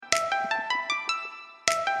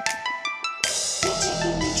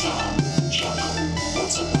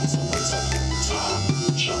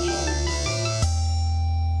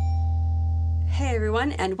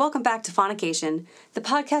everyone, and welcome back to Faunication, the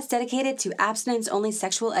podcast dedicated to abstinence-only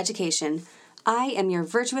sexual education. I am your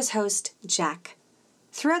virtuous host, Jack.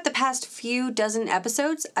 Throughout the past few dozen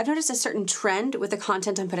episodes, I've noticed a certain trend with the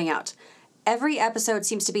content I'm putting out. Every episode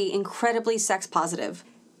seems to be incredibly sex positive.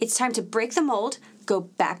 It's time to break the mold, go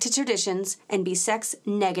back to traditions, and be sex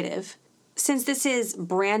negative. Since this is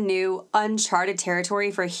brand new, uncharted territory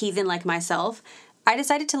for a heathen like myself, I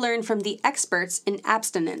decided to learn from the experts in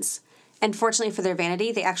abstinence. And fortunately for their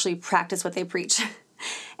vanity, they actually practice what they preach.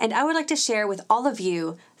 And I would like to share with all of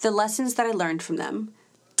you the lessons that I learned from them.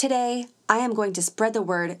 Today, I am going to spread the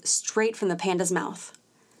word straight from the panda's mouth.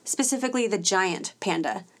 Specifically, the giant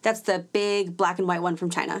panda. That's the big black and white one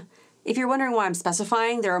from China. If you're wondering why I'm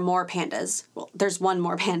specifying, there are more pandas. Well, there's one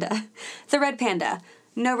more panda. The red panda.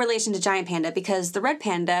 No relation to giant panda because the red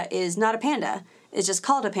panda is not a panda. It's just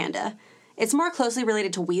called a panda. It's more closely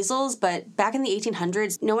related to weasels, but back in the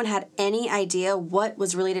 1800s, no one had any idea what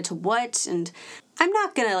was related to what, and I'm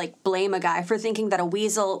not gonna, blame a guy for thinking that a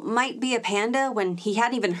weasel might be a panda when he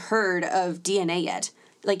hadn't even heard of DNA yet.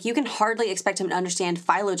 You can hardly expect him to understand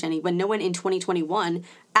phylogeny when no one in 2021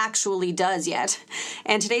 actually does yet.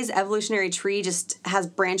 And today's evolutionary tree just has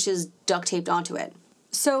branches duct taped onto it.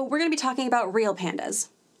 So we're gonna be talking about real pandas,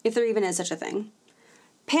 if there even is such a thing.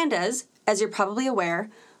 Pandas, as you're probably aware,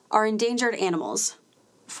 are endangered animals.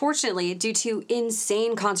 Fortunately, due to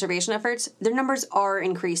insane conservation efforts, their numbers are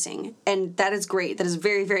increasing, and that is great. That is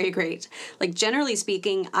very, very great. Generally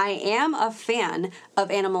speaking, I am a fan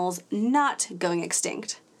of animals not going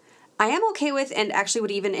extinct. I am okay with and actually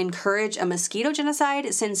would even encourage a mosquito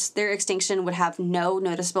genocide since their extinction would have no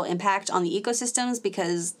noticeable impact on the ecosystems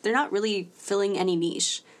because they're not really filling any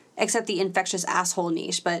niche, except the infectious asshole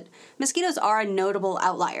niche, but mosquitoes are a notable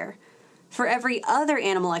outlier. For every other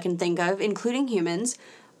animal I can think of, including humans,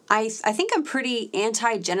 I think I'm pretty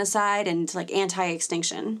anti-genocide and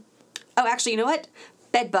anti-extinction. Oh, actually, you know what?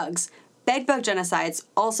 Bedbugs. Bedbug genocides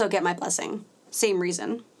also get my blessing. Same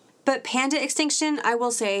reason. But panda extinction, I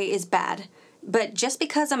will say, is bad. But just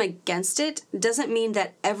because I'm against it doesn't mean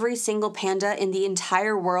that every single panda in the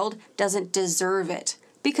entire world doesn't deserve it.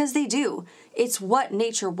 Because they do. It's what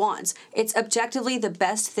nature wants. It's objectively the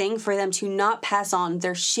best thing for them to not pass on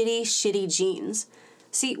their shitty genes.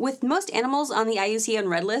 See, with most animals on the IUCN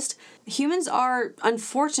Red List, humans are,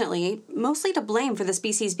 unfortunately, mostly to blame for the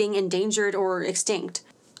species being endangered or extinct.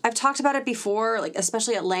 I've talked about it before,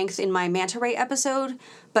 especially at length in my manta ray episode,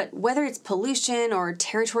 but whether it's pollution or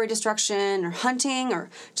territory destruction or hunting or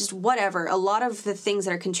just whatever, a lot of the things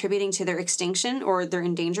that are contributing to their extinction or their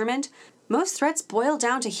endangerment, most threats boil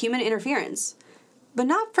down to human interference. But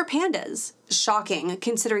not for pandas. Shocking,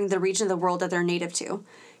 considering the region of the world that they're native to.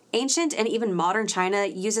 Ancient and even modern China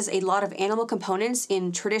uses a lot of animal components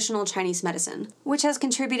in traditional Chinese medicine, which has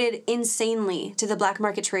contributed insanely to the black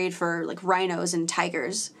market trade for rhinos and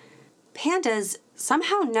tigers. Pandas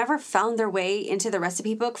somehow never found their way into the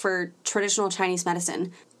recipe book for traditional Chinese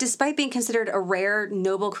medicine, despite being considered a rare,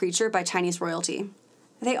 noble creature by Chinese royalty.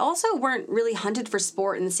 They also weren't really hunted for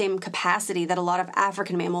sport in the same capacity that a lot of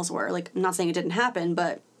African mammals were. I'm not saying it didn't happen,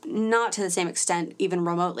 but not to the same extent, even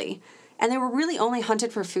remotely. And they were really only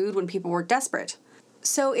hunted for food when people were desperate.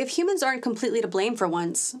 So if humans aren't completely to blame for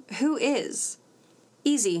once, who is?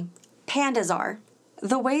 Easy. Pandas are.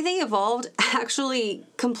 The way they evolved actually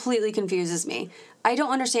completely confuses me. I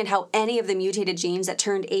don't understand how any of the mutated genes that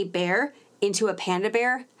turned a bear into a panda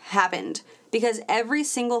bear happened. Because every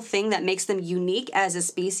single thing that makes them unique as a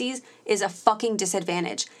species is a fucking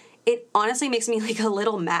disadvantage. It honestly makes me a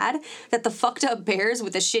little mad that the fucked up bears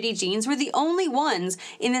with the shitty genes were the only ones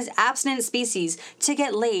in this abstinent species to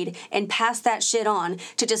get laid and pass that shit on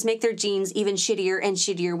to just make their genes even shittier and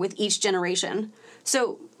shittier with each generation.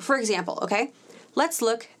 So, for example, okay, let's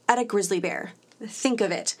look at a grizzly bear. Think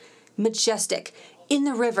of it. Majestic, in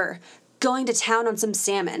the river, going to town on some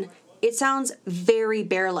salmon. It sounds very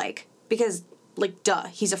bear-like. Because, duh,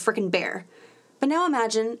 he's a frickin' bear. But now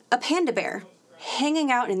imagine a panda bear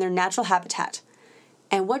hanging out in their natural habitat.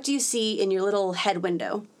 And what do you see in your little head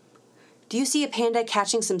window? Do you see a panda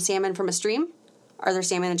catching some salmon from a stream? Are there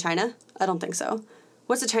salmon in China? I don't think so.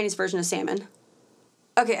 What's the Chinese version of salmon?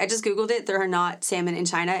 Okay, I just Googled it. There are not salmon in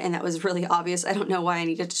China, and that was really obvious. I don't know why I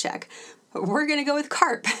needed to check. But we're gonna go with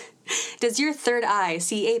carp. Does your third eye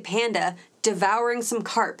see a panda devouring some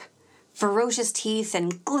carp? Ferocious teeth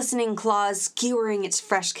and glistening claws skewering its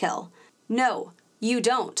fresh kill. No, you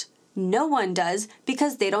don't. No one does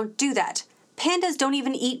because they don't do that. Pandas don't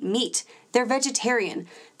even eat meat. They're vegetarian.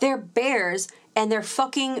 They're bears and they're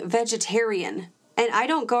fucking vegetarian. And I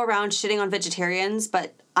don't go around shitting on vegetarians,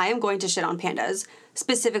 but I am going to shit on pandas,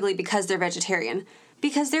 specifically because they're vegetarian.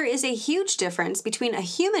 Because there is a huge difference between a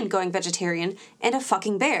human going vegetarian and a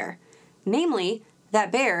fucking bear. Namely,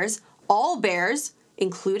 that bears, all bears,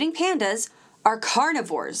 including pandas, are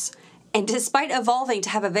carnivores. And despite evolving to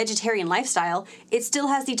have a vegetarian lifestyle, it still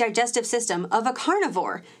has the digestive system of a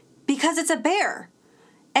carnivore because it's a bear.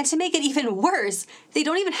 And to make it even worse, they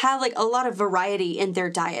don't even have a lot of variety in their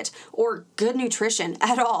diet or good nutrition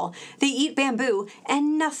at all. They eat bamboo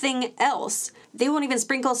and nothing else. They won't even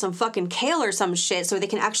sprinkle some fucking kale or some shit so they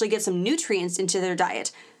can actually get some nutrients into their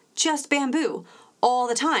diet. Just bamboo all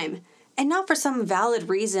the time. And not for some valid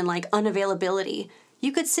reason like unavailability.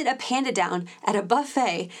 You could sit a panda down at a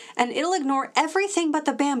buffet and it'll ignore everything but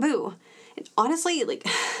the bamboo. And honestly,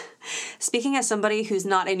 speaking as somebody who's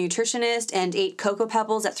not a nutritionist and ate Cocoa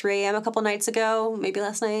Pebbles at 3 a.m. a couple nights ago, maybe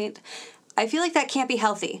last night, I feel like that can't be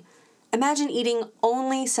healthy. Imagine eating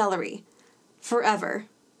only celery forever.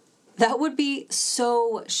 That would be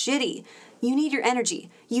so shitty. You need your energy.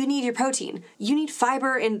 You need your protein. You need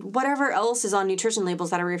fiber and whatever else is on nutrition labels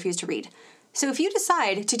that I refuse to read. So if you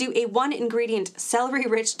decide to do a one-ingredient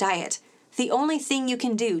celery-rich diet, the only thing you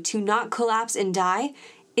can do to not collapse and die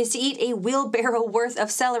is to eat a wheelbarrow worth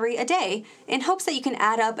of celery a day in hopes that you can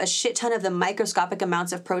add up a shit ton of the microscopic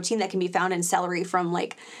amounts of protein that can be found in celery from,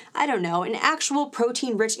 an actual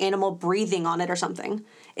protein-rich animal breathing on it or something.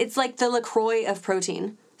 It's like the LaCroix of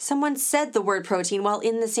protein. Someone said the word protein while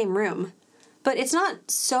in the same room. But it's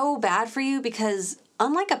not so bad for you because,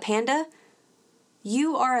 unlike a panda,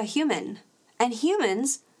 you are a human. And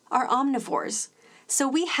humans are omnivores. So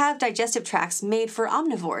we have digestive tracts made for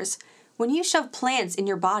omnivores. When you shove plants in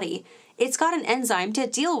your body, it's got an enzyme to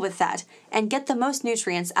deal with that and get the most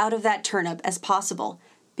nutrients out of that turnip as possible.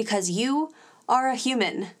 Because you are a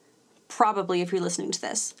human. Probably if you're listening to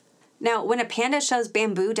this. Now, when a panda shoves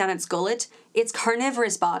bamboo down its gullet, its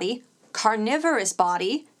carnivorous body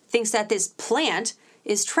thinks that this plant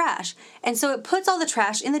is trash, and so it puts all the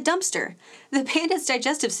trash in the dumpster. The panda's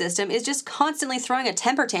digestive system is just constantly throwing a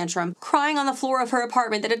temper tantrum, crying on the floor of her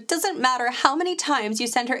apartment that it doesn't matter how many times you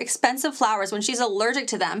send her expensive flowers when she's allergic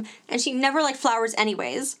to them, and she never liked flowers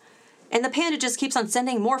anyways. And the panda just keeps on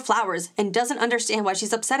sending more flowers and doesn't understand why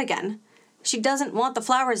she's upset again. She doesn't want the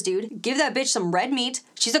flowers, dude. Give that bitch some red meat.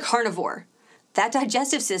 She's a carnivore. That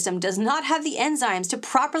digestive system does not have the enzymes to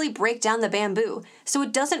properly break down the bamboo, so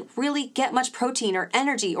it doesn't really get much protein or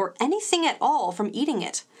energy or anything at all from eating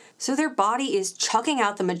it. So their body is chucking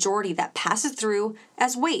out the majority that passes through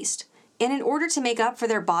as waste. And in order to make up for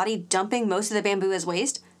their body dumping most of the bamboo as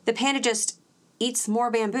waste, the panda just eats more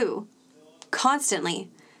bamboo. Constantly.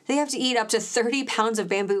 They have to eat up to 30 pounds of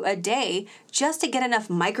bamboo a day just to get enough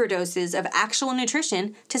microdoses of actual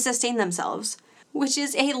nutrition to sustain themselves. Which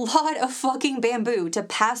is a lot of fucking bamboo to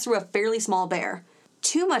pass through a fairly small bear.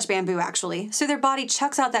 Too much bamboo, actually, so their body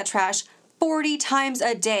chucks out that trash 40 times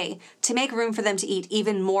a day to make room for them to eat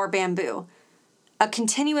even more bamboo. A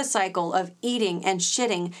continuous cycle of eating and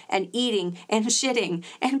shitting and eating and shitting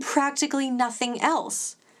and practically nothing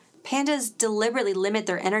else. Pandas deliberately limit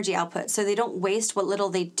their energy output so they don't waste what little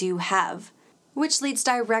they do have. Which leads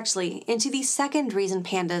directly into the second reason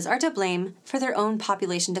pandas are to blame for their own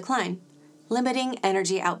population decline. Limiting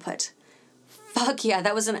energy output. Fuck yeah,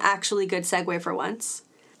 that was an actually good segue for once.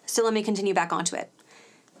 So let me continue back onto it.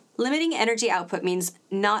 Limiting energy output means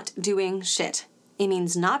not doing shit. It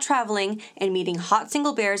means not traveling and meeting hot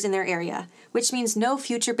single bears in their area, which means no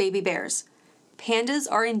future baby bears.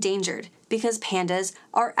 Pandas are endangered because pandas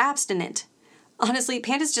are abstinent. Honestly,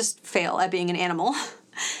 pandas just fail at being an animal.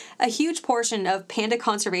 A huge portion of panda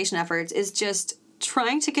conservation efforts is just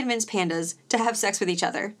trying to convince pandas to have sex with each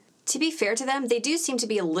other. To be fair to them, they do seem to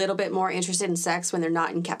be a little bit more interested in sex when they're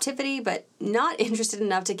not in captivity, but not interested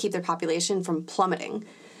enough to keep their population from plummeting.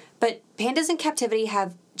 But pandas in captivity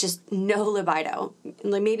have just no libido.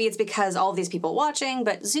 Maybe it's because all of these people watching,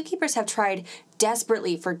 but zookeepers have tried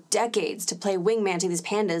desperately for decades to play wingman to these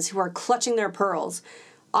pandas who are clutching their pearls.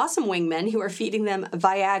 Awesome wingmen who are feeding them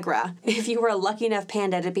Viagra. If you were a lucky enough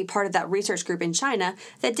panda to be part of that research group in China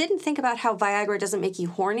that didn't think about how Viagra doesn't make you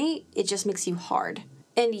horny, it just makes you hard.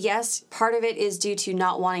 And yes, part of it is due to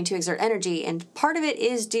not wanting to exert energy, and part of it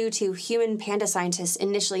is due to human panda scientists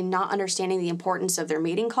initially not understanding the importance of their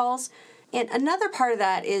mating calls. And another part of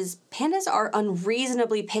that is pandas are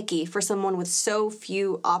unreasonably picky for someone with so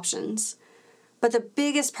few options. But the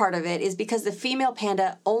biggest part of it is because the female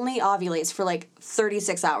panda only ovulates for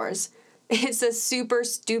 36 hours. It's a super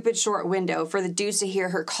stupid short window for the dudes to hear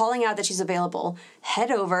her calling out that she's available,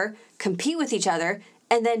 head over, compete with each other,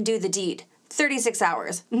 and then do the deed. 36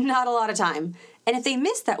 hours, not a lot of time. And if they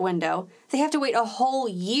miss that window, they have to wait a whole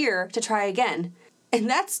year to try again. And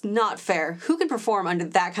that's not fair. Who can perform under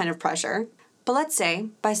that kind of pressure? But let's say,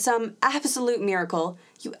 by some absolute miracle,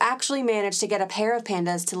 you actually manage to get a pair of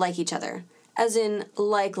pandas to like each other. As in,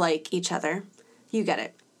 like each other. You get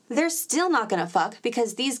it. They're still not gonna fuck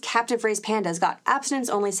because these captive-raised pandas got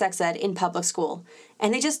abstinence-only sex ed in public school,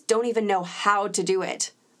 and they just don't even know how to do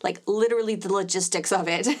it. Like, literally the logistics of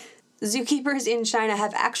it. Zookeepers in China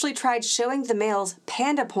have actually tried showing the males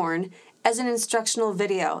panda porn as an instructional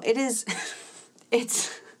video. It is...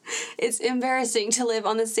 It's embarrassing to live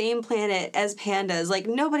on the same planet as pandas. Like,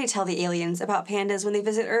 nobody tell the aliens about pandas when they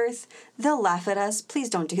visit Earth. They'll laugh at us. Please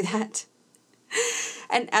don't do that.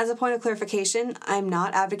 And as a point of clarification, I'm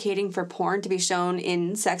not advocating for porn to be shown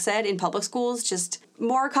in sex ed in public schools, just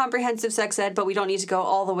more comprehensive sex ed, but we don't need to go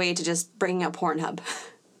all the way to just bringing up Pornhub.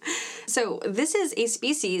 So this is a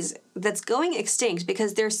species that's going extinct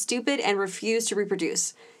because they're stupid and refuse to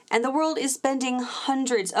reproduce. And the world is spending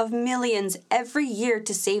hundreds of millions every year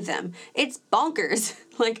to save them. It's bonkers.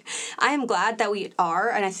 Like, I am glad that we are,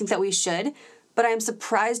 and I think that we should, but I am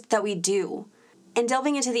surprised that we do. And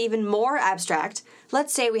delving into the even more abstract,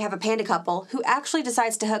 let's say we have a panda couple who actually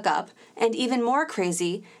decides to hook up, and even more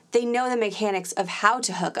crazy, they know the mechanics of how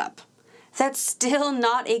to hook up. That's still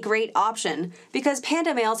not a great option, because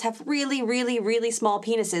panda males have really, really, really small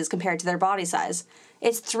penises compared to their body size.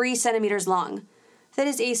 It's 3 centimeters long. That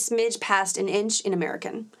is a smidge past an inch in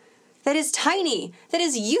American. That is tiny. That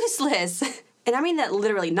is useless. And I mean that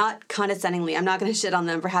literally, not condescendingly. I'm not going to shit on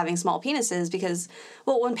them for having small penises because,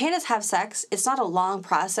 well, when pandas have sex, it's not a long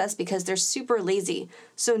process because they're super lazy.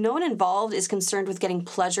 So no one involved is concerned with getting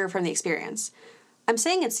pleasure from the experience. I'm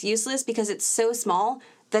saying it's useless because it's so small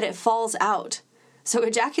that it falls out. So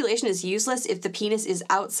ejaculation is useless if the penis is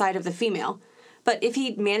outside of the female. But if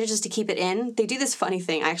he manages to keep it in, they do this funny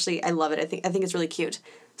thing. I love it. I think it's really cute.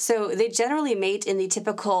 So they generally mate in the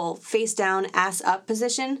typical face down, ass up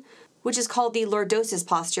position, which is called the lordosis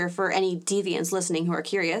posture for any deviants listening who are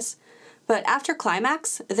curious. But after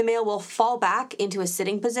climax, the male will fall back into a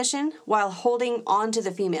sitting position while holding on to the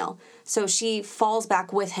female, so she falls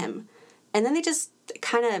back with him. And then they just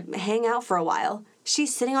kind of hang out for a while.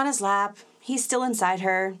 She's sitting on his lap, he's still inside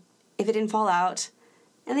her, if it didn't fall out,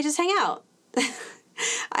 and they just hang out.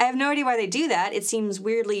 I have no idea why they do that. It seems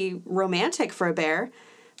weirdly romantic for a bear,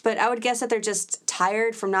 but I would guess that they're just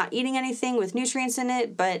tired from not eating anything with nutrients in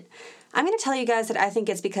it, but I'm going to tell you guys that I think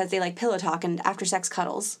it's because they like pillow talk and after-sex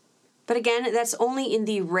cuddles. But again, that's only in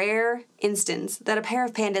the rare instance that a pair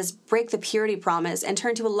of pandas break the purity promise and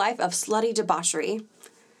turn to a life of slutty debauchery.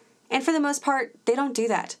 And for the most part, they don't do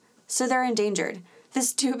that, so they're endangered. The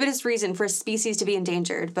stupidest reason for a species to be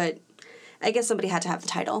endangered, but I guess somebody had to have the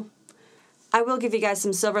title. I will give you guys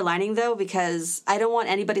some silver lining, though, because I don't want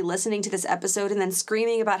anybody listening to this episode and then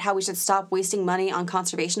screaming about how we should stop wasting money on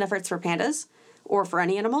conservation efforts for pandas, or for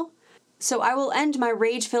any animal. So I will end my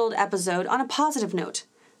rage-filled episode on a positive note.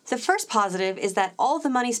 The first positive is that all the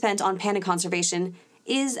money spent on panda conservation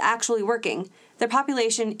is actually working. Their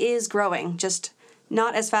population is growing, just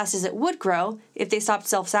not as fast as it would grow if they stopped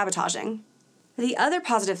self-sabotaging. The other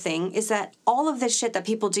positive thing is that all of this shit that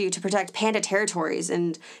people do to protect panda territories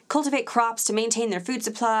and cultivate crops to maintain their food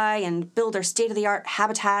supply and build their state-of-the-art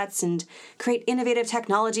habitats and create innovative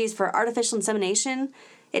technologies for artificial insemination,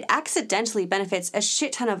 it accidentally benefits a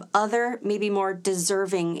shit ton of other, maybe more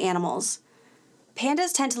deserving animals.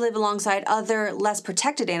 Pandas tend to live alongside other, less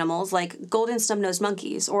protected animals like golden snub-nosed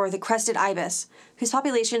monkeys or the crested ibis, whose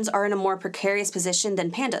populations are in a more precarious position than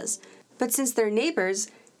pandas. But since they're neighbors,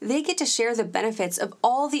 they get to share the benefits of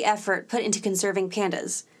all the effort put into conserving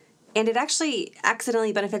pandas. And it actually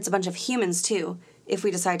accidentally benefits a bunch of humans, too, if we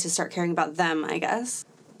decide to start caring about them, I guess.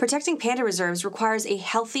 Protecting panda reserves requires a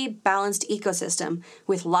healthy, balanced ecosystem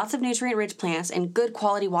with lots of nutrient-rich plants and good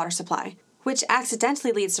quality water supply, which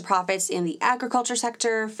accidentally leads to profits in the agriculture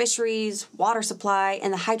sector, fisheries, water supply,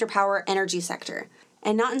 and the hydropower energy sector.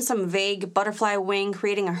 And not in some vague butterfly wing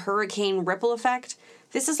creating a hurricane ripple effect.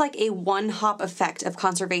 This is like a one-hop effect of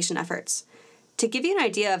conservation efforts. To give you an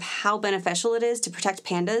idea of how beneficial it is to protect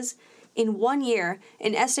pandas, in 1 year,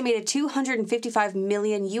 an estimated $255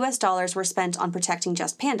 million were spent on protecting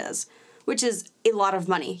just pandas, which is a lot of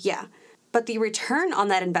money, yeah. But the return on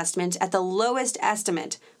that investment at the lowest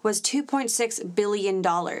estimate was $2.6 billion.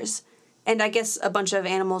 And I guess a bunch of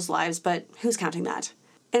animals' lives, but who's counting that?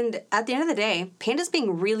 And at the end of the day, pandas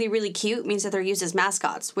being really, really cute means that they're used as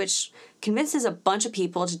mascots, which convinces a bunch of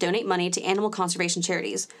people to donate money to animal conservation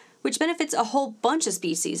charities, which benefits a whole bunch of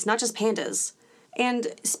species, not just pandas.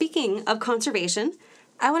 And speaking of conservation,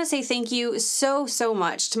 I want to say thank you so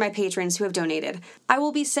much to my patrons who have donated. I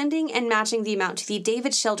will be sending and matching the amount to the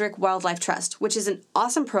David Sheldrick Wildlife Trust, which is an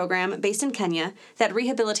awesome program based in Kenya that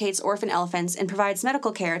rehabilitates orphan elephants and provides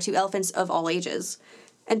medical care to elephants of all ages.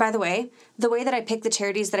 And by the way that I pick the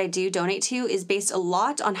charities that I do donate to is based a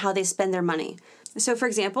lot on how they spend their money. So for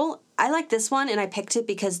example, I like this one and I picked it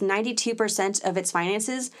because 92% of its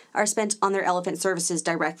finances are spent on their elephant services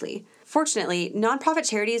directly. Fortunately, nonprofit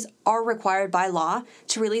charities are required by law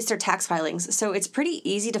to release their tax filings, so it's pretty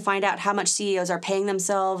easy to find out how much CEOs are paying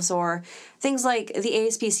themselves, or things like the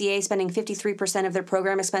ASPCA spending 53% of their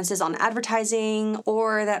program expenses on advertising,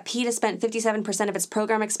 or that PETA spent 57% of its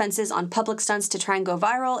program expenses on public stunts to try and go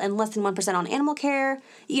viral and less than 1% on animal care,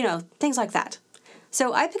 things like that.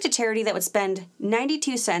 So I picked a charity that would spend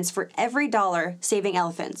 92 cents for every dollar saving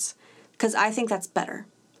elephants, because I think that's better.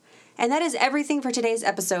 And that is everything for today's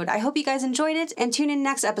episode. I hope you guys enjoyed it, and tune in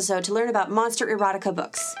next episode to learn about monster erotica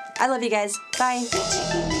books. I love you guys. Bye.